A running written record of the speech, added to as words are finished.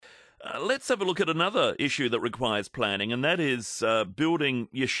Let's have a look at another issue that requires planning, and that is building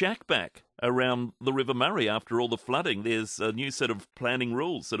your shack back around the River Murray after all the flooding. There's a new set of planning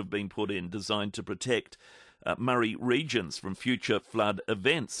rules that have been put in designed to protect Murray regions from future flood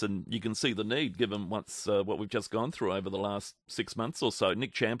events, and you can see the need given what we've just gone through over the last 6 months or so.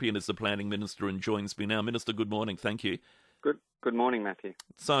 Nick Champion is the Planning Minister and joins me now. Minister, good morning. Thank you. Good morning, Matthew.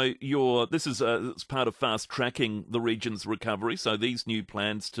 So this is it's part of fast-tracking the region's recovery, so these new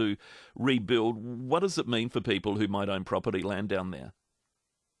plans to rebuild, what does it mean for people who might own property land down there?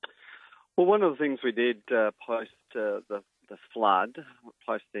 Well, one of the things we did post the flood,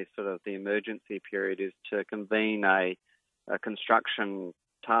 post the emergency period, is to convene a construction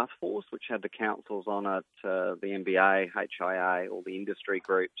task force, which had the councils on it, the NBA, HIA, all the industry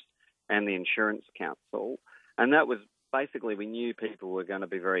groups, and the Insurance Council. And that was basically, we knew people were going to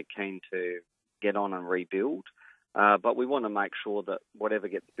be very keen to get on and rebuild, but we want to make sure that whatever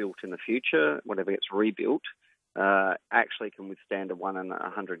gets built in the future, whatever gets rebuilt, actually can withstand a 1 in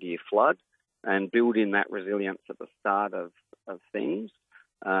 100-year flood and build in that resilience at the start of things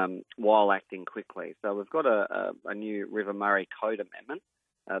while acting quickly. So we've got a new River Murray Code amendment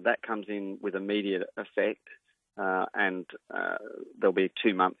that comes in with immediate effect. And there'll be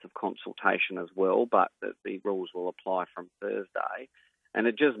 2 months of consultation as well, but the rules will apply from Thursday. And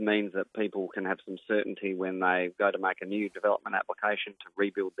it just means that people can have some certainty when they go to make a new development application to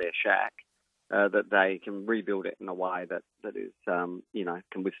rebuild their shack, that they can rebuild it in a way that is,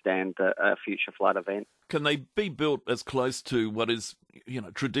 can withstand a future flood event. Can they be built as close to what is,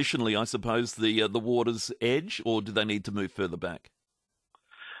 traditionally, I suppose, the water's edge, or do they need to move further back?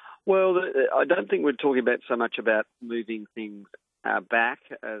 Well, I don't think we're talking about so much about moving things back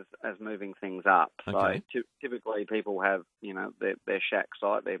as moving things up. Okay. So typically people have, their shack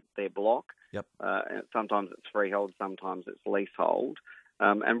site, their block. Yep. Sometimes it's freehold, sometimes it's leasehold.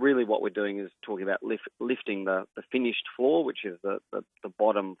 And really what we're doing is talking about lifting the finished floor, which is the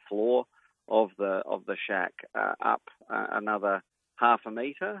bottom floor of the shack, up another half a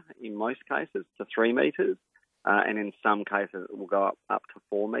metre in most cases to 3 metres. And in some cases, it will go up to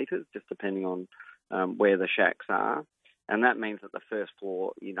 4 metres, just depending on where the shacks are. And that means that the first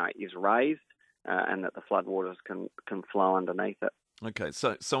floor, is raised and that the floodwaters can flow underneath it. Okay,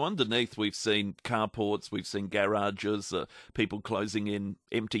 so underneath we've seen carports, we've seen garages, people closing in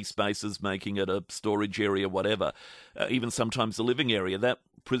empty spaces, making it a storage area, whatever, even sometimes a living area. That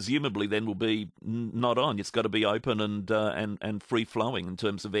presumably then will be not on. It's got to be open and free-flowing in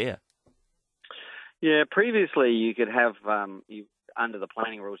terms of air. Yeah, previously you could have, under the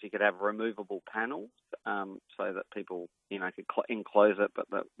planning rules, you could have removable panels so that people, could enclose it, but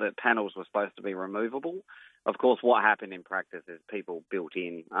the panels were supposed to be removable. Of course, what happened in practice is people built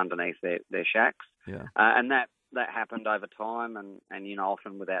in underneath their shacks. Yeah. And that happened over time and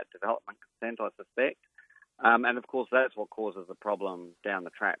often without development consent, I suspect. And of course, that's what causes the problem down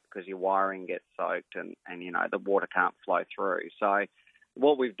the track because your wiring gets soaked and the water can't flow through. So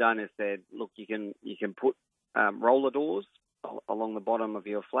what we've done is said, look, you can put roller doors along the bottom of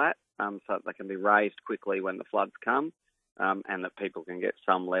your flat so that they can be raised quickly when the floods come, and that people can get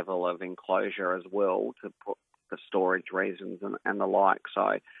some level of enclosure as well to put for storage reasons and the like.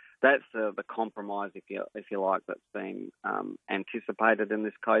 So that's the compromise, if you like, that's been anticipated in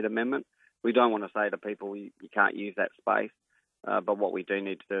this code amendment. We don't want to say to people you can't use that space. But what we do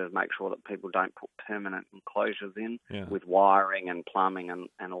need to do is make sure that people don't put permanent enclosures in with wiring and plumbing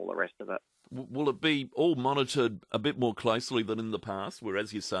and all the rest of it. Will it be all monitored a bit more closely than in the past, where,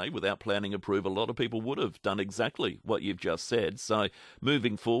 as you say, without planning approval, a lot of people would have done exactly what you've just said? So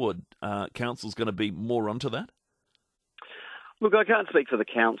moving forward, council's going to be more onto that? Look, I can't speak for the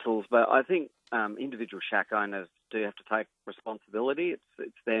councils, but I think individual shack owners do have to take responsibility.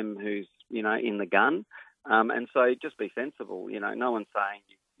 It's them who's, in the gun. And so just be sensible. No one's saying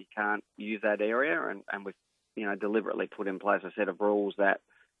you can't use that area, and we've, deliberately put in place a set of rules that,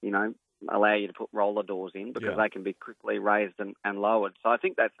 allow you to put roller doors in because they can be quickly raised and lowered. So I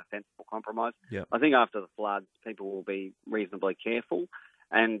think that's a sensible compromise. Yep. I think after the floods, people will be reasonably careful.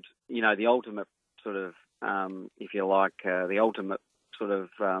 And, the ultimate sort of, if you like, the ultimate sort of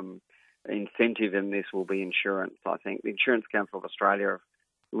incentive in this will be insurance. I think the Insurance Council of Australia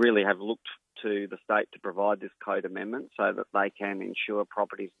really have looked to the state to provide this code amendment so that they can insure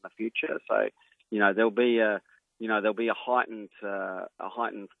properties in the future. So, there'll be a heightened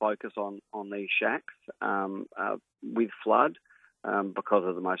focus on these shacks with flood because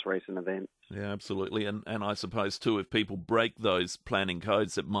of the most recent events. Yeah, absolutely. And I suppose too, if people break those planning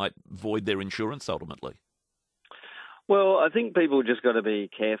codes, it might void their insurance ultimately. Well, I think people just got to be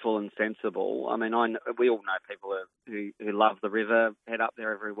careful and sensible. I mean, we all know people who love the river, head up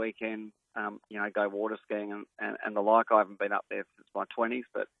there every weekend, go water skiing and the like. I haven't been up there since my 20s,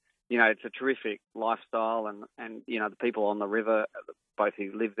 but, it's a terrific lifestyle and the people on the river, both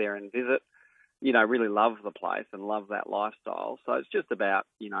who live there and visit, really love the place and love that lifestyle. So it's just about,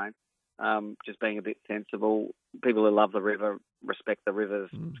 just being a bit sensible. People who love the river respect the river's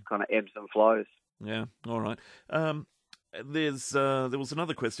kind of ebbs and flows. Yeah, all right. There was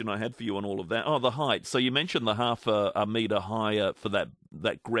another question I had for you on all of that. Oh, the height. So you mentioned the half a metre higher for that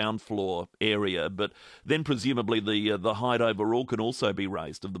ground floor area, but then presumably the height overall can also be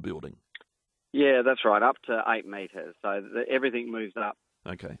raised of the building. Yeah, that's right, up to 8 metres. So everything moves up,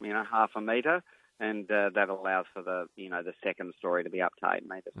 okay, half a metre, and that allows for the second story to be up to 8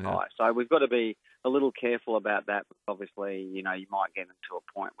 metres high. So we've got to be a little careful about that. Obviously, you might get into a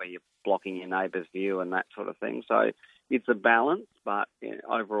point where you're blocking your neighbour's view and that sort of thing. So it's a balance, but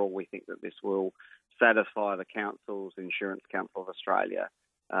overall we think that this will satisfy the councils, Insurance Council of Australia,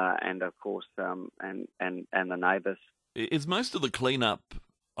 and of course, and the neighbours. Is most of the clean-up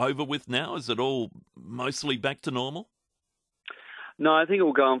over with now? Is it all mostly back to normal? No, I think it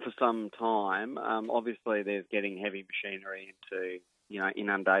will go on for some time. Obviously, there's getting heavy machinery into,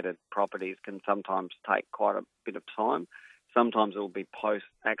 inundated properties can sometimes take quite a bit of time. Sometimes it will be post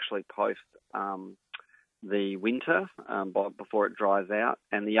the winter before it dries out.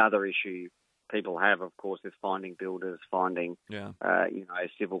 And the other issue people have, of course, is finding builders, finding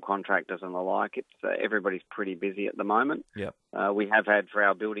civil contractors and the like. It's everybody's pretty busy at the moment. Yep. We have had for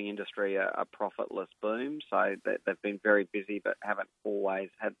our building industry a profitless boom, so they've been very busy but haven't always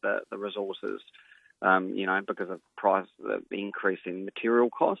had the resources, because of the increase in material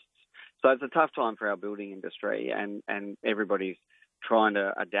costs. So it's a tough time for our building industry, and everybody's trying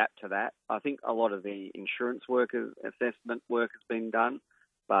to adapt to that. I think a lot of the insurance assessment work has been done,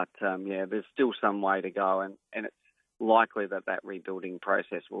 but there's still some way to go, and it's likely that rebuilding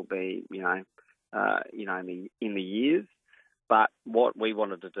process will be, in the years. But what we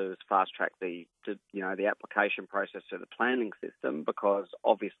wanted to do is fast track the application process to the planning system, because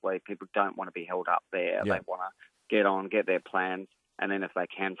obviously people don't want to be held up there. Yeah. They want to get their plans, and then if they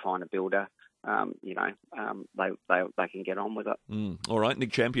can find a builder, they can get on with it. All right,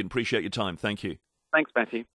 Nick Champion, appreciate your time. Thank you. Thanks, Matthew.